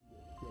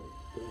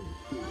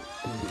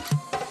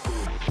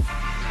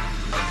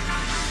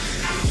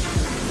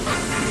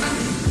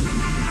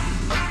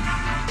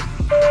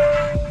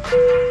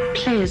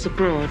Players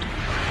abroad.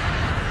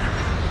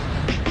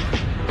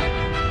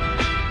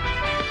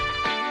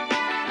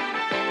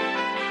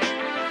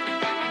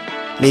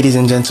 Ladies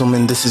and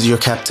gentlemen, this is your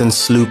captain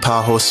Slu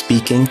Paho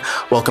speaking.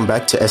 Welcome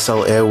back to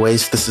SL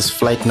Airways. This is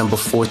flight number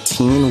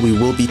 14. We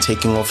will be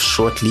taking off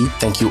shortly.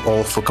 Thank you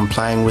all for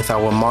complying with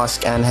our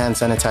mask and hand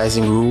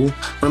sanitizing rule.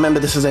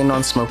 Remember, this is a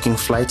non-smoking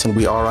flight and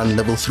we are on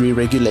level 3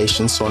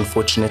 regulations, so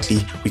unfortunately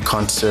we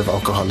can't serve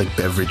alcoholic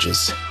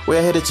beverages.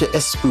 We're headed to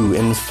Espoo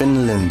in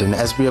Finland, and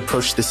as we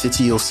approach the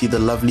city, you'll see the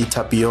lovely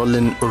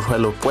Tapiolan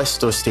Urheilu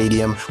Puisto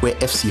Stadium where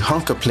FC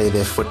Honka play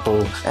their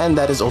football, and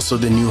that is also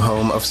the new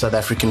home of South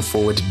African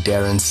forward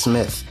Darren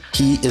Smith.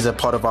 He is a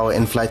part of our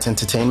in-flight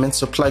entertainment,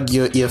 so plug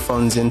your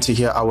earphones in to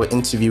hear our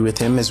interview with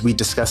him as we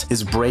discuss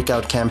his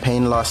breakout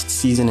campaign last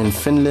season in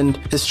Finland,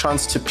 his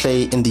chance to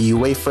play in the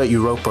UEFA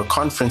Europa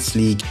Conference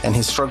League, and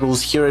his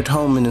struggles here at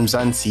home in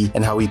Mzansi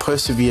and how he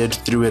persevered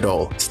through it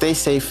all. Stay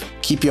safe,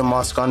 keep your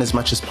mask on as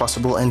much as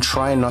possible, and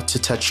try not to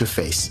touch your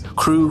face.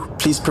 Crew,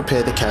 please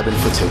prepare the cabin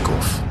for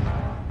takeoff.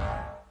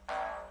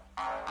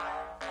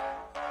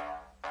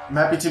 I'm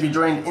happy to be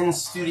joined in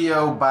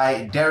studio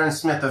by Darren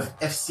Smith of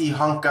FC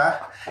Honka,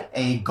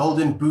 a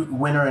Golden Boot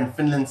winner in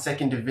Finland's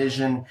second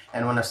division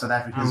and one of South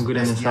Africa's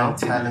best young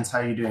talents. How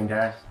are you doing,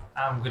 Darren?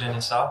 I'm good, in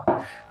yourself?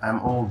 I'm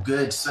all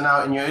good. So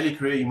now, in your early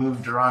career, you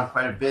moved around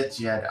quite a bit.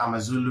 You had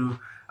AmaZulu,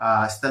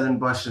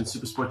 Stellenbosch, and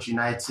SuperSport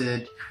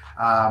United.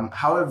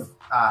 How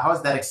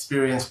has that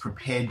experience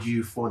prepared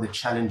you for the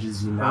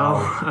challenges you now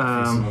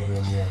facing over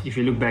in here? If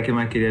you look back at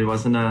my career, it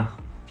wasn't an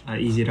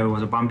easy road. It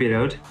was a bumpy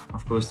road,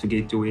 of course, to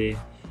get to where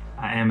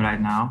I am right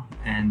now.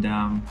 And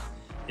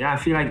I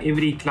feel like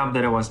every club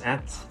that I was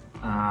at,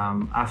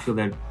 I feel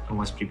that it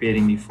was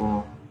preparing me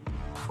for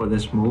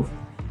this move.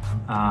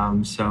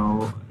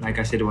 So, like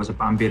I said, it was a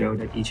bumpy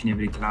road at each and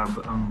every club.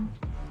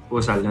 Of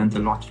course, I learned a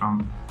lot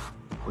from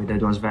whether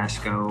it was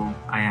Vasco,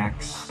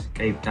 Ajax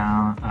Cape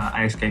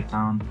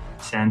Town,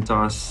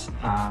 Santos,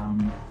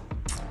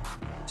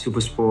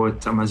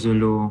 SuperSport,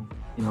 AmaZulu,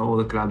 all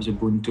the clubs,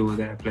 Ubuntu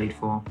that I played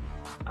for.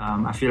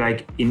 I feel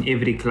like in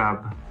every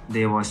club,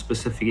 there were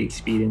specific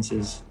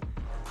experiences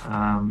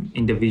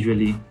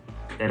individually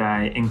that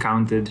I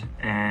encountered,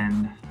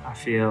 and I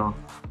feel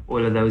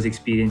all of those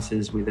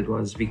experiences, whether it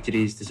was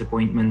victories,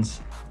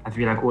 disappointments, I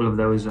feel like all of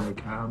those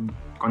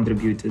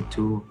contributed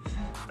to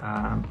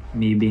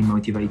me being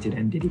motivated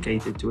and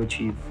dedicated to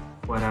achieve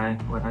what I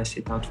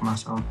set out for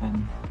myself.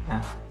 And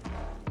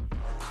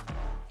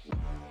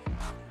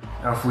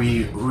Now, if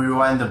we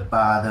rewind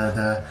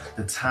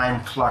the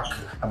time clock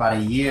about a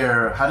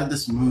year, how did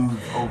this move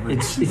over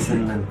to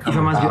Finland come If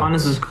I must about? be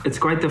honest, it's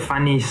quite a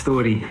funny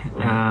story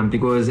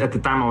because at the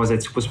time I was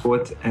at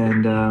SuperSport,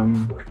 and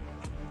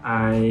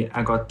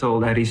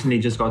I recently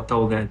just got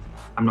told that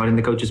I'm not in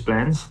the coach's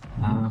plans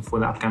for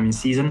the upcoming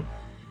season.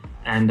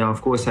 And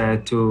of course I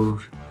had to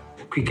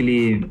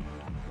quickly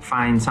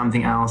find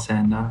something else,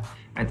 and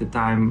at the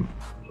time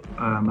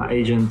my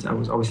agent, I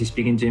was obviously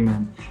speaking to him,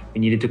 and we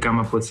needed to come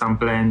up with some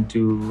plan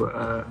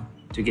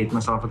to get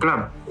myself a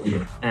club.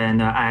 Yeah.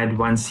 And I had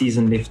 1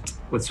 season left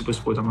with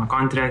SuperSport on my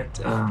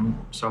contract.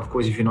 So of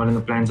course, if you're not in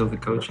the plans of the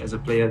coach as a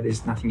player,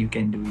 there's nothing you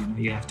can do.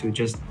 You have to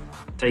just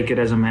take it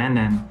as a man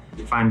and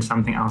find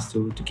something else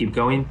to keep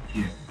going.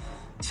 Yeah.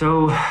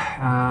 So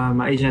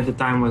my agent at the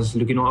time was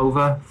looking all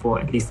over for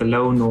at least a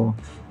loan, or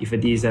if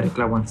it is that a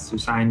club wants to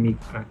sign me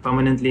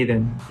permanently,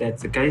 then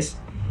that's the case.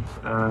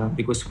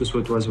 Because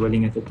SuperSport was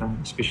willing at the time,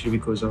 especially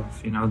because of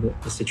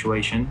the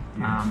situation.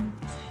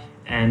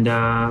 And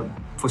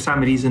for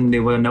some reason,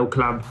 there were no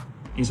club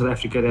in South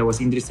Africa that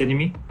was interested in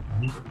me.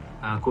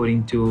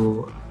 According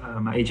to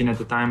my agent at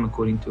the time,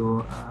 according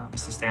to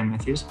Mr. Stan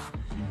Matthews.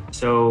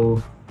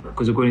 So,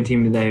 because according to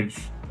him,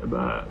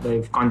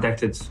 they've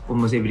contacted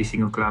almost every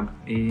single club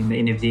in the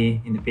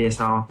NFD, in the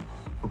PSL,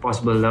 for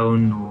possible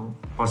loan or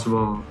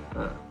possible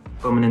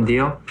permanent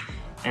deal,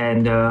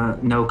 and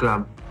no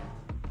club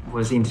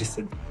was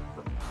interested,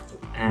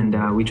 and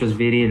which was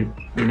very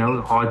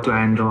hard to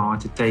handle, hard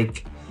to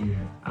take.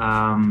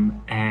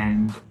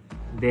 And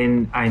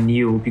then I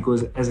knew,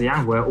 because as a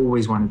young boy I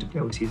always wanted to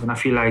play overseas, and I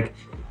feel like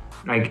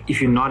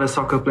if you're not a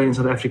soccer player in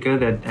South Africa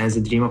that has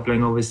a dream of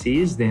playing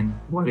overseas, then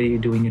what are you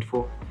doing it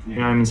for? You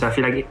know what I mean? So I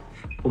feel like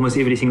almost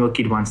every single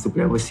kid wants to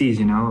play overseas,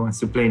 wants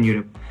to play in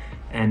Europe.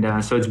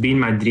 And so it's been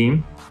my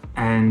dream,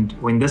 and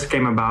when this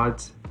came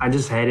about, I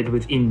just had it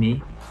within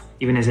me,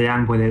 even as a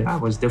young boy, that I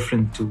was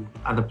different to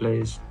other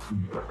players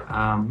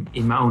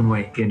in my own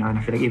way, and I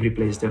feel like every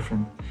player is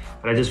different.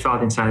 But I just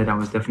felt inside that I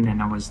was different,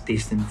 and I was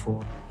destined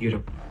for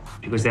Europe,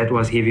 because that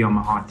was heavy on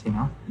my heart,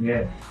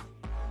 Yeah.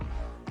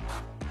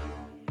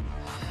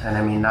 And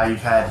I mean, now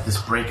you've had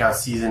this breakout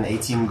season,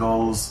 18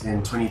 goals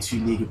in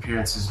 22 league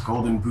appearances,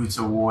 Golden Boots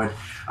award.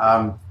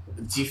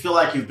 Do you feel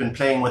like you've been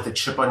playing with a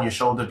chip on your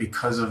shoulder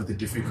because of the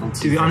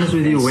difficulties? To be honest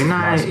with you,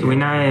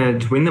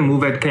 when the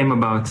move came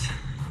about,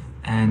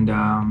 and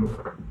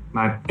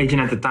my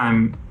agent at the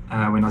time,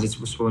 when I was at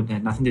SuperSport,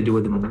 had nothing to do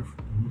with the move.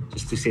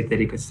 just to set the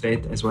record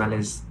straight, as well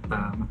as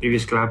my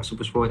previous club,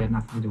 SuperSport, had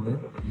nothing to do with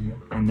it.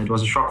 And it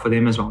was a shock for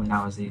them as well that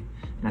I was there.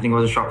 And I think it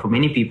was a shock for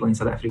many people in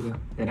South Africa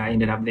that I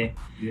ended up there.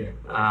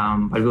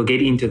 But we'll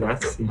get into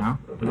that,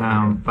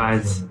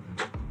 but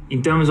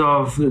in terms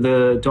of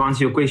to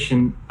answer your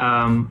question,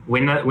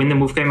 when the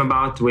move came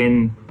about,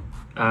 when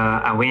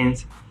I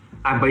went,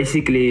 I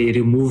basically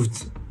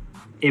removed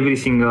every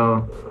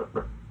single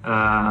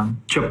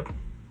chip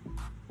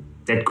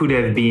that could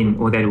have been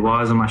or that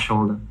was on my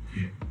shoulder.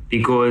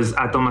 Because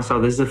I told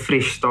myself, this is a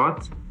fresh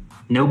start.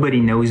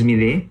 Nobody knows me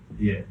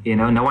there.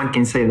 No one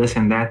can say this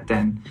and that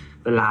and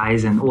the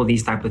lies and all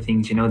these type of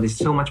things. There's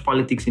so much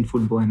politics in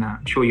football, and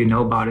I'm sure you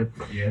know about it.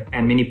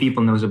 And many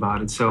people knows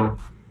about it. So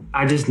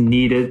I just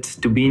needed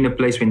to be in a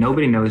place where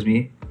nobody knows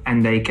me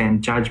and they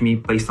can judge me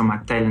based on my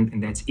talent,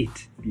 and that's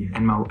it.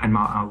 And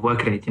my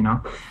work rate,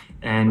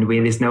 and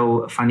where there's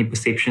no funny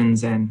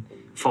perceptions and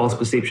false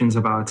perceptions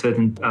about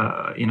certain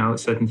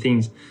certain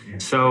things.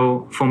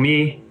 So for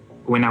me,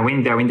 when I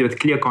went there, I went there with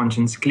clear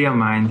conscience, clear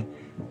mind,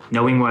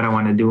 knowing what I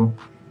want to do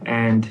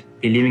and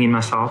believing in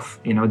myself,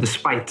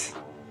 despite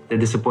the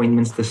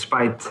disappointments,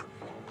 despite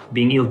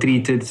being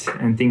ill-treated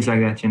and things like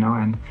that,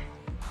 and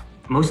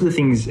most of the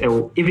things,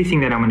 everything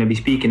that I'm going to be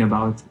speaking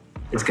about,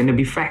 it's going to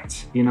be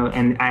facts,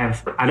 and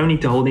I don't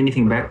need to hold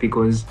anything back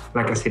because,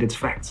 like I said, it's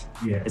facts.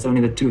 It's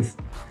only the truth.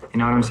 You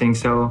know what I'm saying?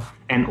 So,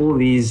 and all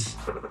these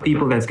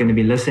people that's going to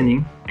be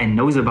listening and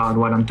knows about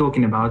what I'm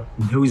talking about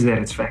knows that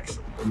it's facts.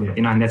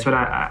 And that's what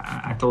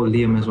I told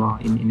Liam as well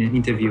in an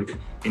interview,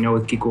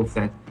 with Kickoff,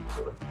 that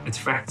it's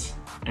facts.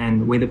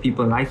 And whether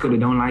people like it or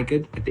don't like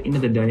it, at the end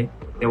of the day,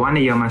 they want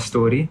to hear my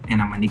story,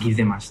 and I'm going to give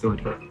them my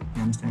story.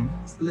 You understand?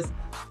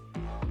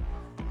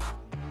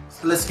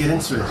 Let's get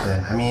into it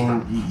then. I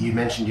mean, you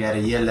mentioned you had a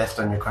year left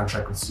on your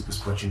contract with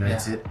SuperSport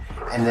United,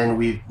 and then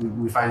we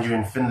find you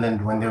in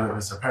Finland when there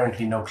was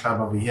apparently no club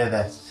over here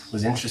that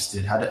was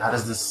interested. How did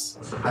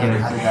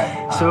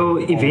that? So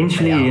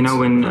eventually,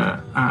 when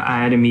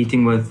I had a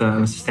meeting with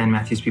Mr. Stan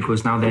Matthews,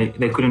 because now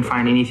they couldn't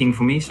find anything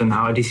for me, so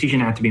now a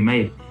decision had to be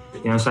made.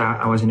 So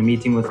I was in a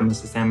meeting with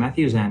Mr. Stan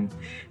Matthews, and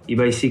he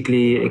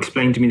basically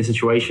explained to me the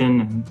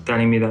situation and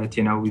telling me that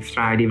we've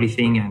tried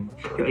everything and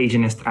your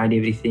agent has tried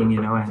everything,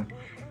 and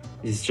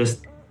it's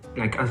just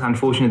like it's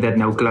unfortunate that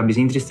no club is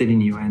interested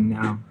in you. And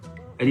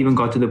it even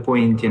got to the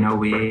point,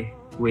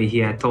 where he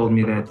had told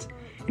me that,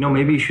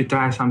 maybe you should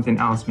try something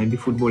else. Maybe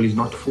football is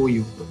not for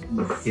you,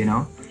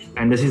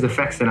 And this is the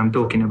facts that I'm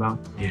talking about.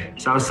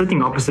 So I was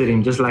sitting opposite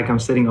him, just like I'm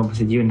sitting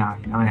opposite you now,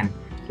 and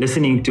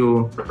listening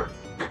to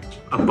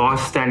a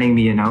boss telling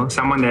me,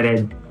 someone that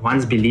had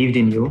once believed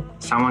in you,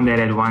 someone that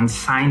had once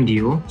signed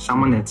you,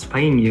 someone that's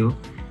paying you,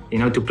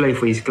 to play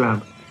for his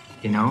club,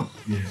 The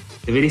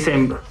very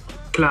same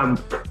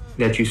club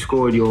that you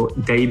scored your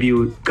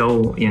debut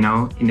goal, in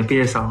the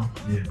PSL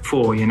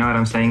for, you know what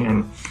I'm saying,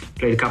 and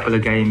played a couple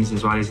of games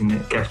as well as in the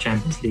CAF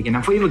Champions League. And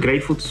I'm forever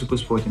grateful to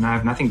SuperSport, I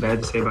have nothing bad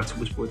to say about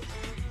SuperSport.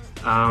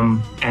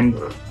 And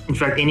in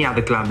fact, any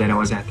other club that I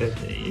was at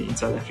in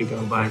South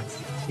Africa. But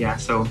yeah,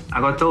 so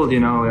I got told,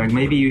 like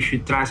maybe you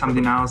should try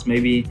something else,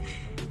 maybe,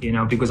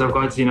 because I've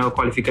got,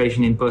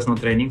 qualification in personal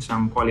training, so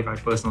I'm a qualified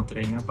personal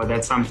trainer, but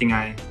that's something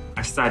I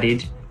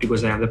studied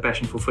because I have the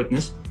passion for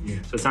fitness.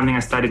 So it's something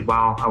I studied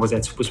while I was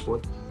at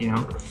SuperSport,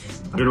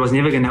 but it was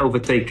never going to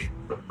overtake,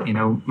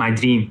 my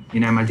dream.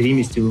 My dream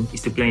is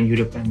to play in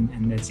Europe,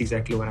 and that's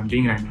exactly what I'm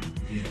doing right now.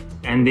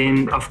 And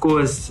then, of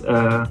course,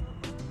 I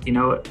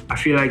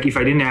feel like if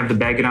I didn't have the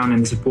background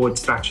and the support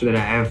structure that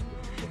I have,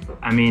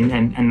 I mean,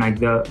 and like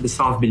the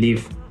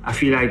self-belief, I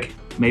feel like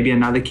maybe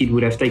another kid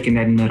would have taken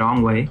that in the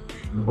wrong way,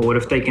 or would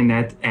have taken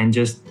that and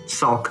just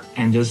sulk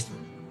and just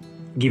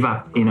give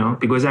up,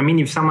 because I mean,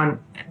 if someone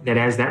that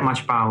has that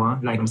much power,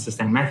 like Mr.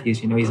 Stan Matthews,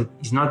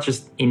 he's not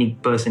just any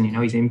person,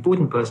 he's an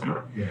important person.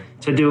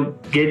 So to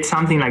get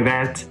something like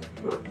that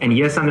and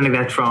hear something like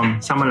that from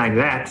someone like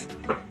that,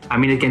 I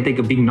mean, it can take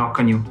a big knock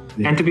on you.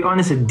 And to be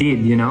honest, it did,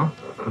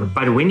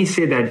 But when he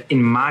said that,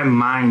 in my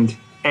mind,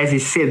 as he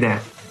said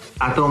that,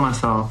 I told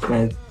myself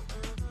that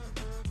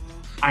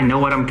I know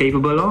what I'm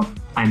capable of.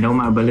 I know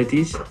my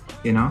abilities,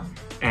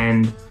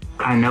 and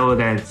I know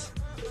that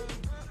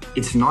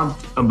it's not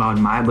about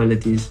my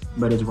abilities,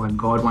 but it's what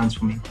God wants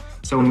for me.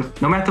 So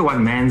no matter what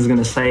man's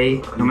gonna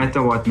say, no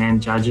matter what man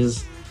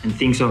judges and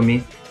thinks of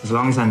me, as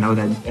long as I know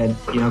that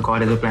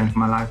God has a plan for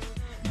my life.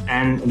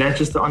 And that's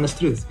just the honest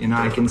truth.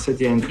 I can sit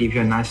here and give you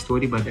a nice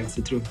story, but that's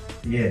the truth.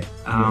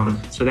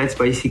 So that's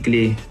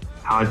basically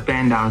how it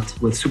panned out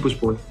with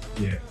SuperSport.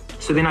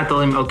 So then I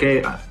told him, okay,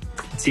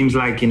 it seems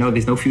like,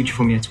 there's no future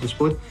for me at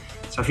SuperSport.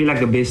 So I feel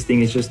like the best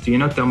thing is just to,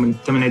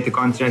 terminate the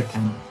contract.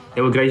 And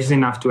they were gracious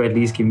enough to at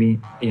least give me,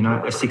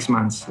 6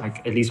 months,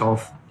 like at least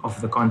half of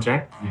the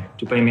contract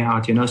to pay me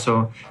out,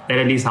 So that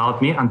at least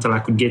helped me until I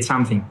could get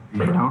something,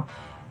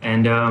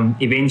 And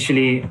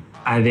eventually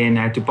I then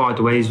had to part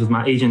ways with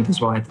my agent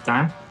as well at the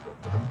time,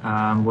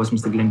 was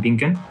Mr. Glenn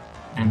Binken.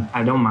 And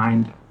I don't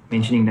mind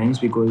mentioning names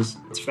because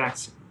it's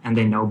facts and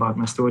they know about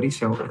my story,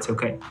 so it's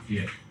okay.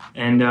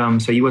 And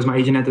so he was my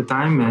agent at the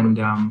time, and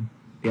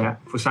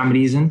for some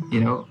reason,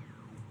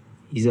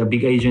 he's a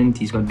big agent,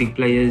 he's got big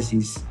players,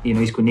 he's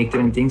connected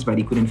and things, but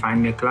he couldn't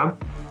find me a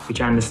club, which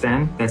I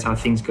understand. That's how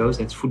things goes.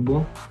 That's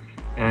football.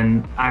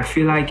 And I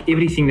feel like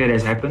everything that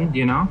has happened,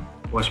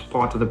 was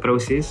part of the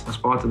process, was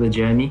part of the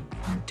journey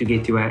to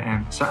get to where I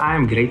am. So I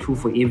am grateful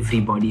for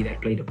everybody that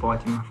played a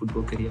part in my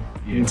football career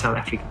in South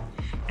Africa.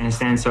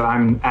 Understand? So I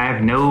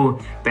have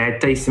no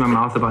bad taste in my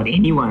mouth about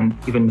anyone,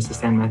 even Mr.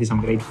 Stan Matthews. I'm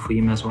grateful for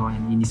him as well,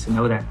 and he needs to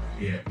know that.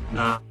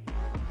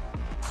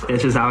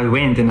 That's just how it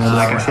went. And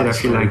like I said, I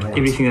feel like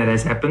everything that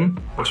has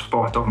happened was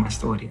part of my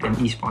story and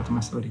is part of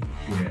my story.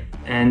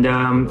 And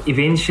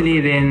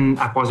eventually then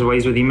I passed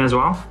ways with him as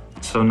well.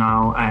 So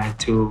now I had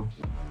to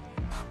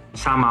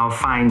somehow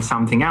find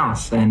something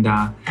else. And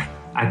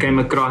I came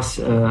across,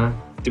 the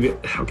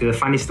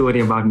funny story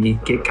about me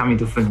coming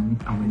to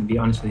Finland, I'm going to be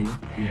honest with you.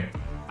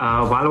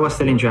 While I was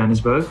still in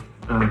Johannesburg,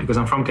 because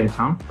I'm from Cape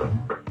Town,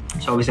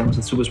 so obviously I was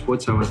at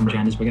SuperSport, so I was in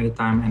Johannesburg at the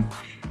time, and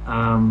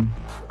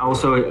I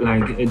also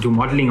do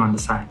modeling on the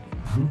side.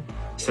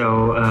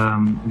 So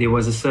there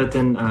was a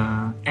certain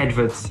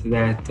advert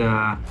that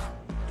I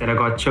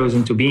got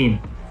chosen to be in,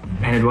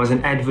 and it was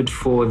an advert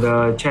for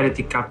the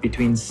charity cup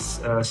between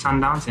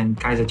Sundowns and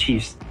Kaizer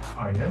Chiefs.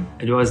 Oh yeah.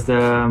 It was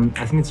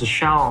I think it's the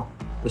Shell.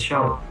 You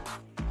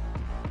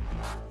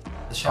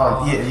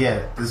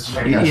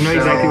know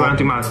exactly what I'm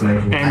talking about.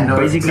 And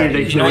basically,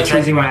 they were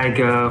choosing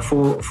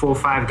four or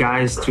five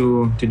guys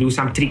to do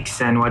some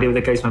tricks and whatever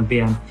the case might be.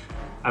 And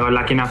I got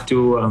lucky enough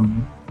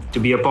to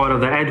be a part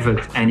of the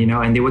advert. And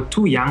and there were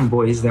two young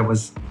boys that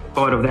was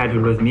part of the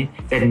advert with me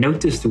that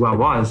noticed who I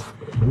was.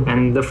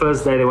 And the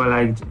first day they were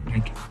like,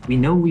 we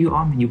know who you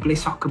are, man. You play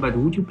soccer, but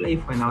who do you play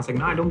for? And I was like,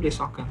 no, I don't play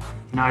soccer.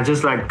 No, I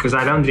just because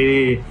I don't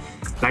really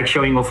like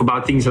showing off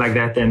about things like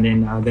that. And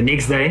then the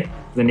next day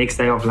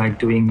of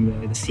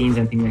doing the scenes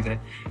and things like that,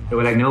 they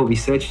were like, no, we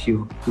searched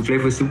you. You play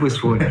for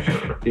SuperSport.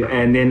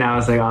 And then I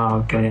was like,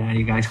 oh, okay,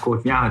 you guys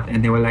caught me out.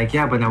 And they were like,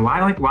 yeah, but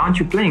why aren't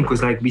you playing?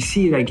 Because we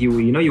see you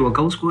were a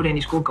goal scorer and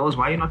you score goals.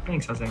 Why are you not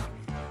playing? So I was like,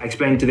 I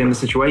explained to them the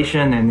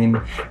situation, and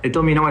then they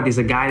told me, you know what, there's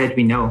a guy that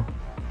we know.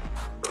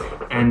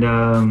 And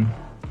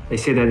they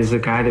said that there's a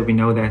guy that we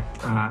know that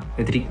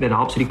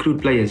helps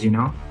recruit players,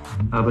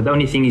 but the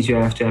only thing is you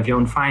have to have your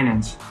own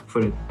finance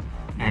for it.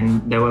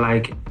 And they were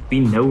like,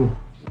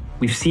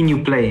 we've seen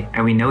you play,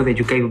 and we know that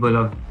you're capable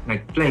of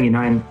playing,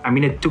 And I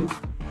mean, it took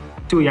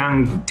two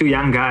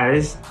young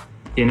guys,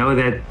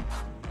 that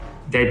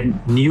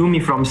knew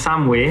me from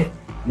somewhere,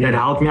 that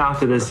helped me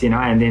out of this,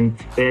 And then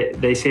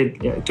they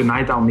said,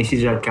 tonight I'll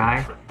message that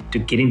guy to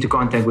get into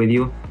contact with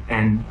you,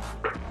 and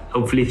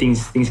hopefully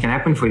things can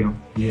happen for you.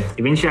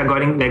 Eventually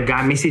that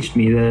guy messaged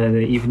me the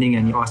evening,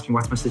 and he asked me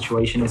what's my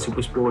situation at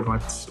SuperSport,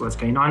 what's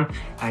going on.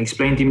 I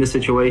explained to him the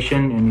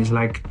situation, and he's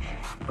like,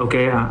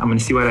 okay, I'm going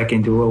to see what I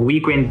can do. A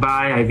week went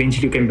by. I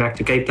eventually came back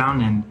to Cape Town,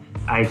 and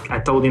I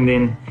told him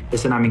then,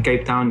 listen, I'm in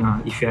Cape Town.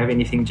 If you have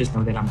anything, just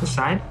know that I'm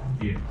beside.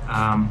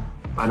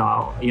 But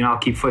I'll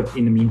keep fit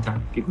in the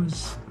meantime,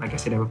 because like I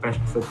said, I have a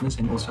passion for fitness,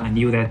 and also I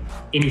knew that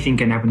anything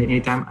can happen at any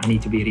time. I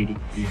need to be ready.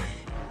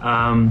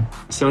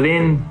 So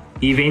then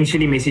he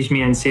eventually messaged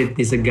me and said,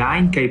 there's a guy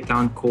in Cape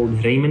Town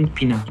called Raymond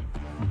Pienaar.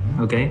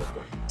 Okay,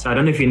 so I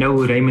don't know if you know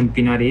who Raymond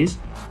Pienaar is.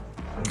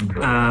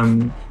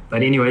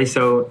 But anyway,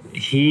 so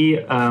he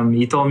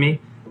told me,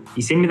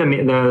 he sent me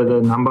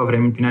the number of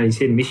Raymond Pienaar. He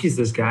said, message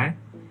this guy.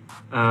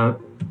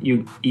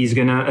 He's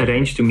gonna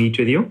arrange to meet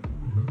with you,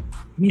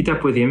 meet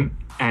up with him,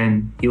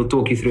 and he'll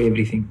talk you through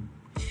everything.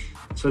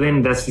 So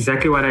then that's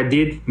exactly what I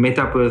did. Met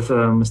up with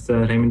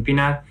Mr. Raymond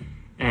Pienaar,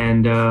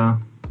 and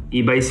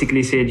he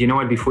basically said, you know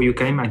what, before you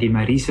came, I did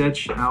my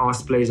research. I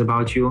asked players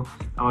about you,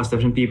 I asked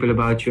different people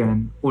about you,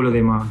 and all of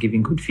them are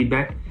giving good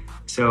feedback.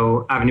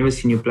 So I've never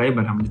seen you play,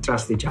 but I'm going to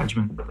trust their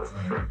judgment.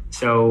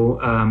 So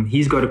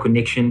he's got a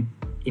connection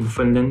in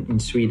Finland, in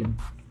Sweden.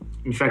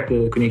 In fact,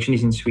 the connection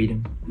is in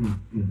Sweden.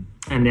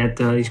 And that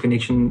his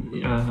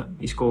connection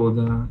is called,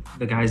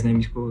 the guy's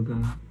name is called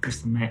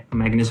Mr.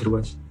 Magnus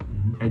Roos,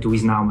 who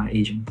is now my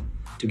agent,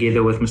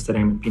 together with Mr.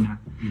 Raymond Pienaar.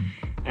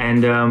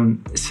 And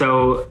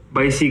so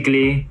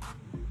basically,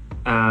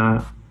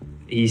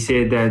 he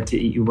said that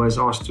he was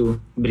asked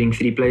to bring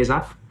 3 players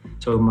up.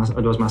 So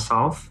it was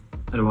myself,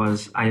 it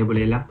was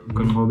Ayabulela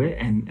Kongobe,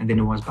 and then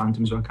it was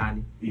Bantum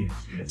Zwakali.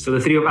 So the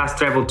 3 of us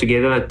traveled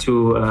together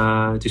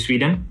to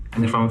Sweden,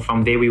 and then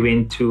from there we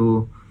went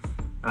to.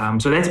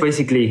 So that's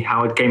basically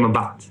how it came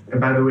about. And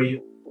by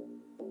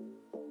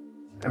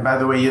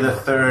the way, you're the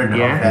third of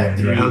that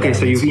 3. Okay,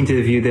 so you've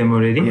interviewed them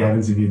already? Yeah, I've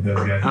interviewed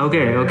those guys.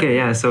 Okay,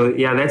 yeah. So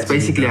yeah, that's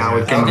basically how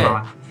it came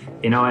about.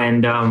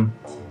 And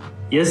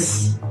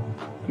yes,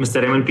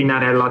 Mr. Raymond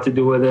Pienaar had a lot to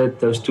do with it.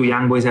 Those 2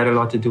 young boys had a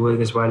lot to do with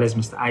it, as well as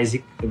Mr.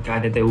 Isaac, the guy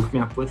that they hooked me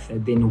up with,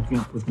 that then hooked me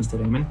up with Mr.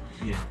 Raymond.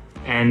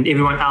 And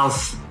everyone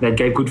else that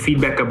gave good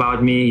feedback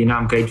about me,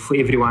 I'm grateful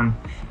for everyone.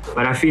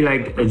 But I feel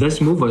like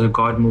this move was a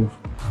God move,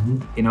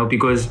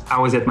 because I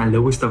was at my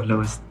lowest of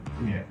lowest.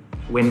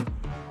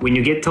 When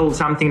you get told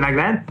something like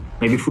that,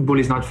 maybe football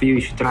is not for you,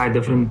 you should try a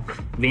different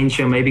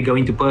venture, maybe go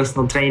into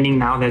personal training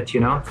now that,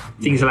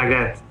 things like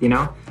that,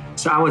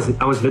 So I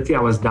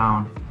was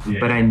down,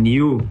 but I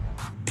knew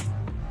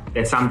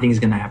that something's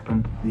gonna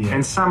happen. Yeah.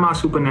 And somehow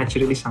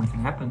supernaturally something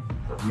happened.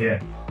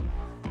 Yeah.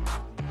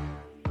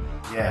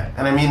 Yeah,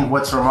 and I mean,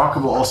 what's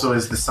remarkable also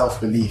is the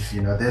self-belief.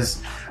 You know,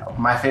 there's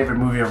my favorite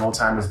movie of all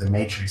time is The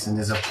Matrix, and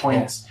there's a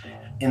point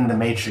in The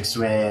Matrix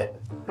where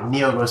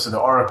Neo goes to the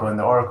Oracle, and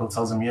the Oracle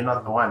tells him, "You're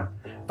not the one,"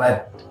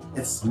 but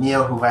it's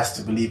Neo who has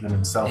to believe in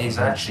himself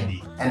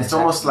eventually. And it's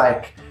almost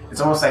like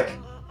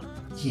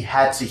he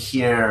had to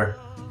hear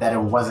that it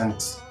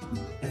wasn't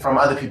from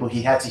other people.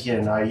 He had to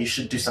hear, "No, you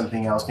should do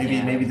something else.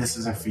 Maybe this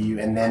isn't for you."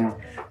 And then,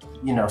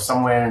 you know,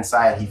 somewhere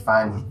inside he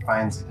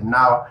finds it. And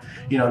now,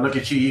 you know, look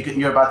at you.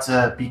 You're about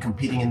to be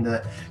competing in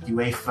the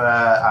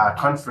UEFA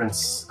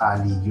Conference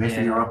League,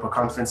 UEFA Europa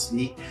Conference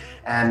League,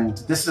 and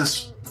this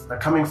is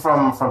coming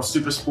from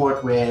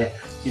SuperSport, where,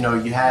 you know,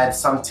 you had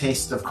some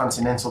taste of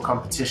continental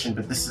competition,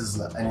 but this is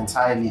an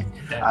entirely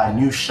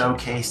new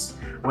showcase.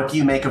 What do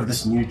you make of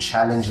this new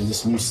challenge and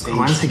this new stage?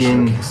 Once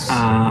again,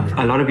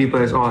 a lot of people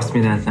have asked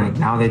me that, like,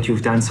 now that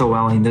you've done so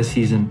well in this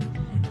season,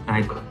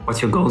 like,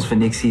 what's your goals for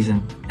next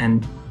season?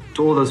 And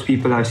to all those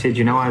people, I've said,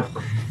 you know what,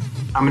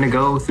 I'm going to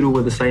go through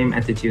with the same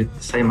attitude,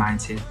 the same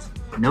mindset,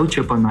 no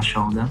chip on my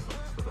shoulder,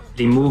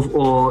 remove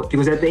all,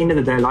 because at the end of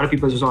the day, a lot of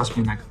people just ask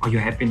me, like, are you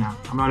happy now?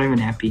 I'm not even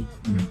happy.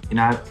 You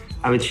know,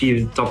 I've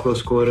achieved top goal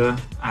scorer,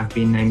 I've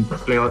been named the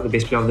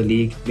best player of the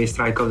league, best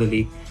striker of the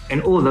league,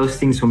 and all those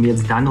things for me,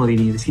 it's done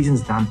already. The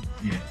season's done.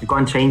 You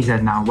can't change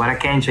that now. What I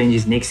can change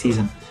is next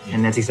season,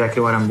 and that's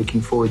exactly what I'm looking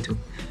forward to.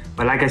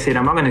 But like I said,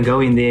 I'm not going to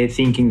go in there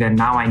thinking that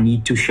now I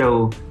need to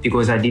show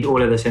because I did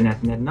all of this and that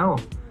and that. No.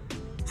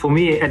 For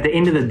me, at the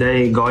end of the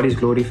day, God is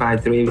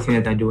glorified through everything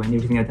that I do and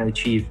everything that I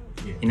achieve.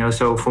 You know,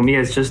 so for me,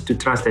 it's just to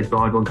trust that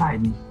God will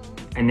guide me.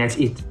 And that's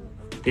it.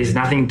 There's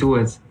nothing to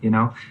it, you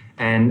know.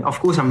 And of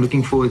course, I'm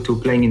looking forward to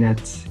playing in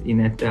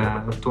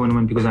that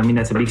tournament, because I mean,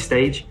 that's a big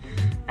stage.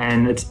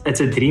 And it's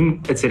a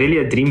dream. It's really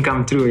a dream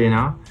come true, you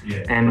know.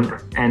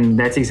 And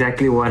that's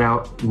exactly what I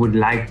would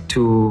like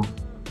to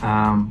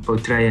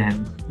portray,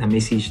 and the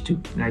message to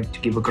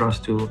give across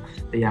to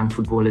the young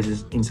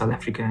footballers in South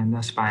Africa and the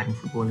aspiring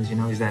footballers, you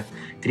know, is that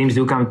dreams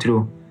do come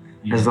true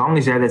as long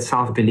as you have that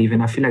self-belief.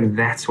 And I feel like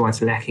that's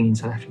what's lacking in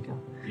South Africa,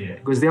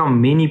 because there are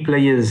many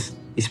players,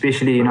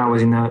 especially, you know, I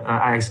was in the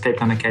Ajax Cape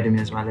Town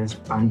Academy as well as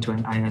Bantu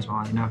and I as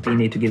well, you know, I've been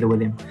there together with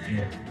him.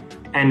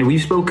 And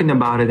we've spoken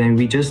about it, and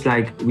we just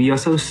we are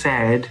so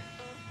sad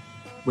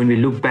when we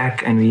look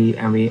back and we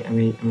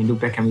look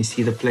back and we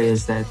see the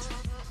players that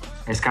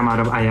has come out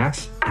of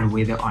Ajax and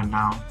where they are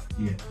now.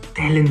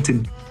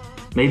 Talented,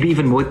 maybe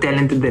even more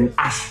talented than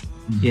us,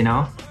 you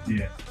know?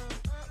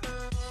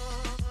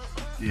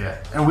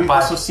 And we've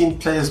also seen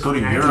players go to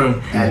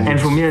Europe. And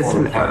for me, it's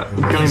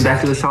coming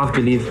back to the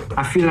self-belief.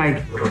 I feel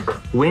like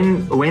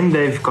when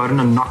they've gotten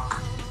a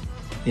knock,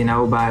 you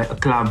know, by a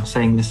club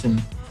saying,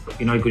 listen,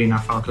 you're not good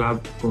enough for our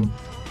club, boom,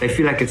 they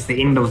feel like it's the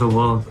end of the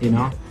world, you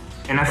know?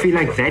 And I feel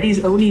like that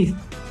is only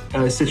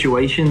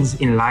situations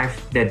in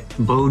life that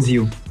builds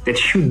you, that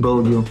should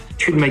build you,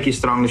 should make you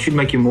stronger, should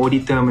make you more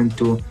determined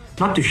to,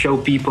 not to show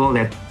people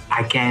that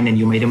I can and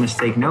you made a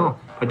mistake, no,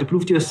 but to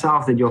prove to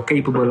yourself that you're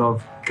capable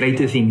of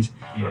greater things,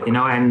 you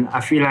know. And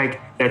I feel like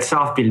that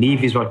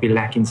self-belief is what we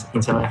lack in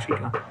South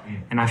Africa.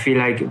 And I feel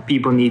like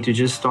people need to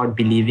just start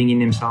believing in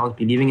themselves,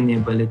 believing in their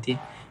ability.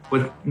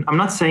 I'm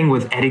not saying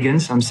with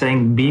arrogance, I'm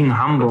saying being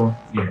humble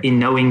in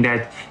knowing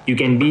that you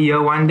can be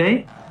here one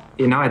day,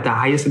 you know, at the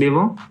highest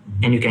level,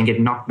 and you can get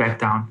knocked back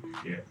down.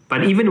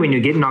 But even when you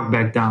get knocked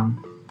back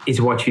down, it's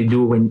what you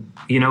do when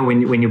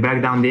you're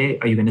back down there.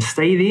 Are you going to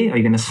stay there? Are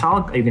you going to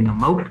sulk? Are you going to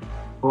mope?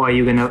 Or are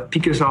you going to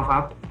pick yourself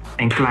up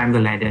and climb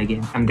the ladder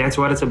again? And that's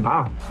what it's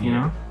about, you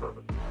know?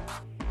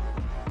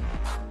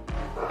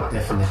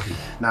 Definitely.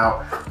 Now,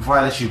 before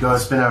I let you go,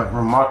 it's been a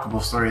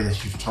remarkable story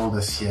that you've told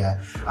us here.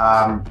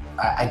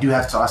 I do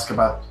have to ask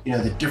about, you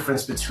know, the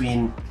difference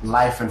between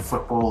life and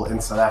football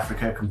in South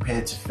Africa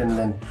compared to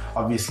Finland.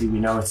 Obviously, we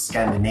know it's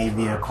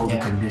Scandinavia, colder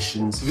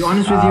conditions. To be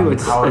honest with you,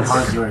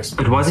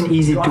 it wasn't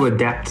easy to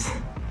adapt.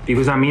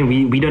 Because, I mean,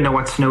 we don't know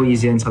what snow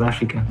is here in South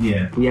Africa.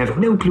 We have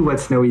no clue what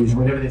snow is.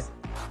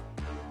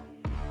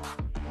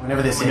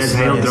 Whenever they say that's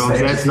hail drops,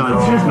 that's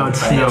not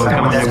snow.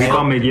 Come on, we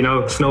can't make, you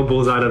know,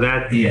 snowballs out of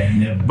that.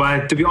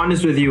 But to be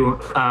honest with you,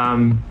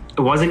 it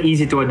wasn't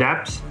easy to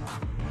adapt.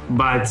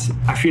 But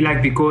I feel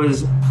like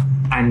because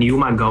I knew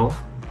my goal,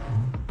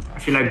 I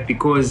feel like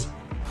because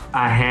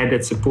I had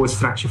that support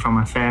structure from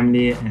my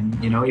family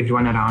and, you know,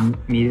 everyone around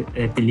me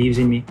that believes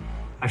in me,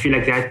 I feel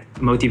like that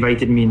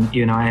motivated me,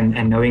 you know,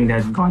 and knowing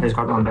that God has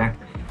got my back.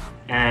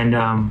 And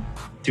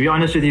to be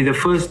honest with you, the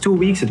first 2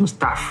 weeks, it was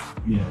tough.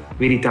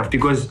 Very tough,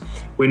 because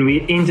when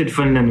we entered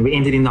Finland, we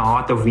entered in the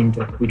heart of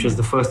winter, which was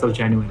the 1st of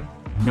January.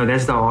 You know,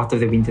 that's the heart of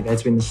the winter.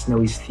 That's when the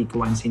snow is thick,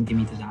 1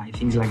 centimeter high,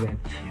 things like that.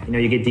 You know,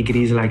 you get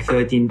degrees like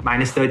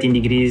minus 13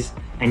 degrees,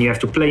 and you have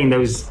to play in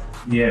those,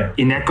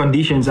 in that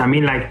conditions. I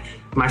mean, like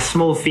my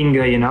small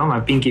finger, you know,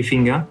 my pinky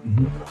finger,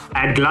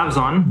 I had gloves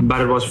on,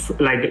 but it was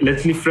like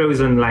literally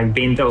frozen, like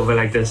bent over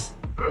like this.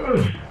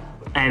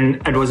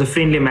 And it was a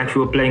friendly match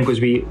we were playing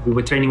because we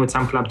were training with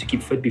some club to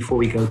keep fit before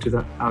we go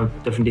to our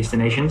different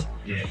destinations.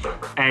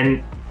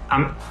 And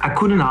I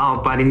couldn't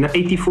help, but in the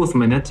 84th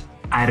minute,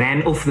 I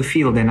ran off the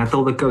field and I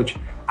told the coach,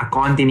 I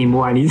can't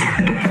anymore. I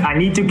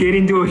need to get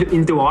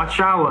into a hot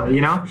shower, you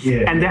know?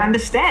 Yeah, and they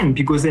understand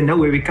because they know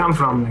where we come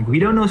from. Like, we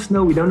don't know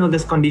snow, we don't know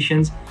these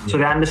conditions. So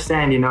they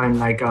understand, you know, and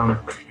like,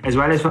 as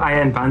well as for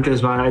Aya and Panther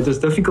as well, it was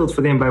difficult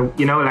for them, but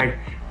you know, like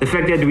the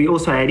fact that we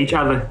also had each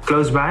other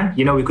close by,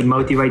 you know, we could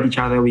motivate each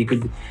other, we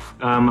could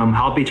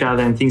help each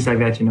other and things like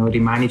that, you know,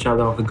 remind each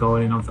other of the goal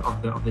and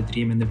of the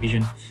dream and the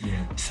vision.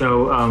 Yeah.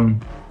 So,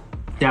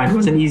 yeah, it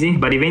wasn't easy,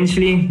 but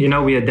eventually, you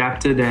know, we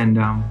adapted and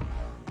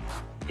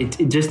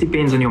it just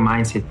depends on your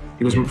mindset.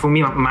 Because for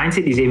me,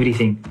 mindset is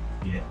everything.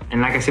 Yeah.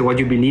 And like I said, what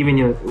you believe in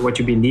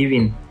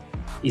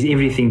is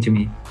everything to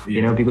me. Yeah.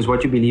 You know, because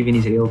what you believe in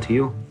is real to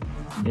you.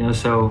 You know,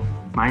 so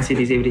mindset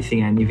is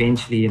everything. And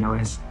eventually, you know,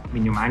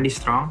 when your mind is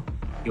strong,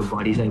 your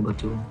body is able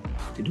to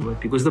do it.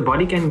 Because the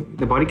body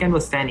can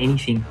withstand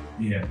anything.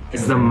 Yeah.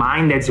 It's the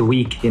mind that's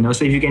weak, you know.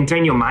 So if you can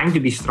train your mind to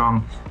be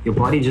strong, your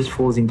body just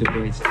falls into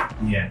place.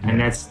 Yeah.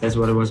 And that's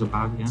what it was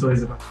about. Yeah. So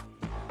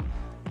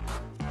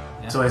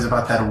it's always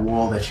about that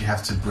wall that you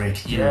have to break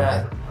through.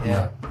 Yeah. You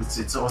know,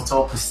 it's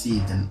all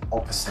perceived and all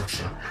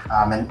perception,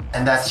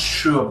 and that's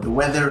true of the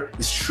weather.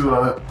 It's true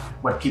of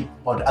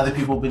what other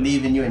people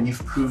believe in you, and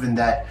you've proven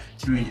that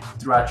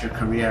throughout your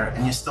career.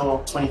 And you're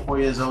still 24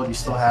 years old. You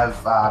still have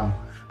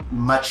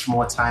much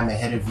more time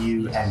ahead of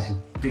you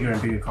and bigger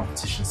and bigger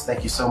competitions.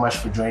 Thank you so much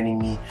for joining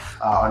me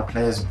on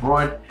Players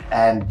Abroad.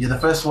 And you're the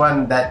first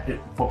one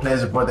for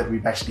Players Abroad that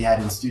we've actually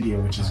had in studio,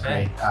 which is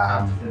great.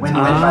 When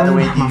by the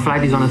way, my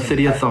flight is on the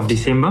 30th of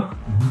December.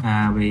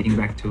 We're heading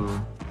back to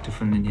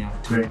Finland. Yeah.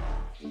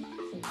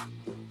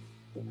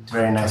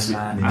 Very nice.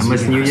 I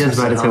missed New Year's,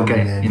 but it's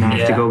okay. You know, I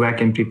have to go back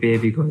and prepare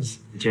because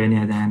the journey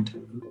at the end.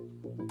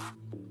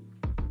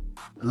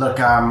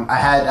 Look, I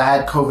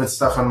had COVID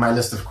stuff on my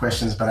list of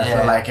questions, but I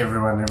feel like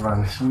everyone,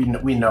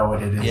 we know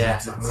what it is. Yeah,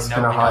 it's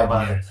been a hard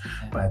year,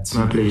 but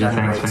my pleasure.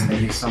 Thanks, man.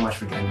 Thank you so much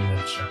for coming on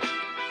the show.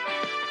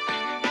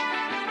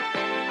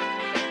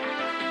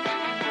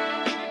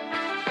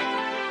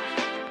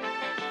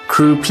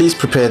 Crew, please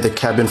prepare the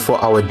cabin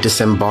for our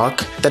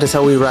disembark. That is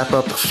how we wrap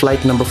up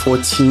flight number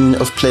 14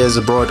 of Players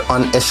Abroad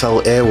on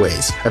SL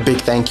Airways. A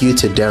big thank you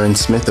to Darren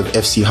Smith of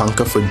FC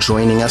Hunker for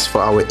joining us for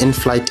our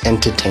in-flight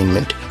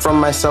entertainment. From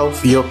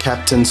myself, your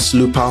captain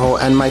Slu Paho,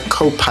 and my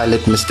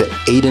co-pilot Mr.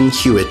 Aidan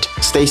Hewitt,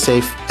 stay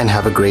safe and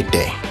have a great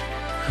day.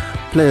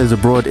 Players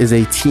Abroad is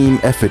a team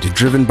effort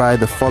driven by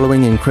the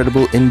following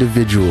incredible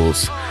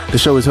individuals. The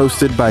show is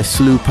hosted by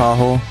Slu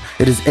Paho.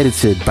 It is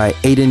edited by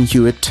Aidan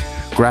Hewitt.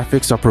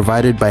 Graphics are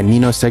provided by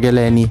Nino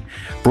Segaleni,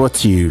 brought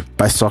to you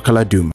by Sokala Doom.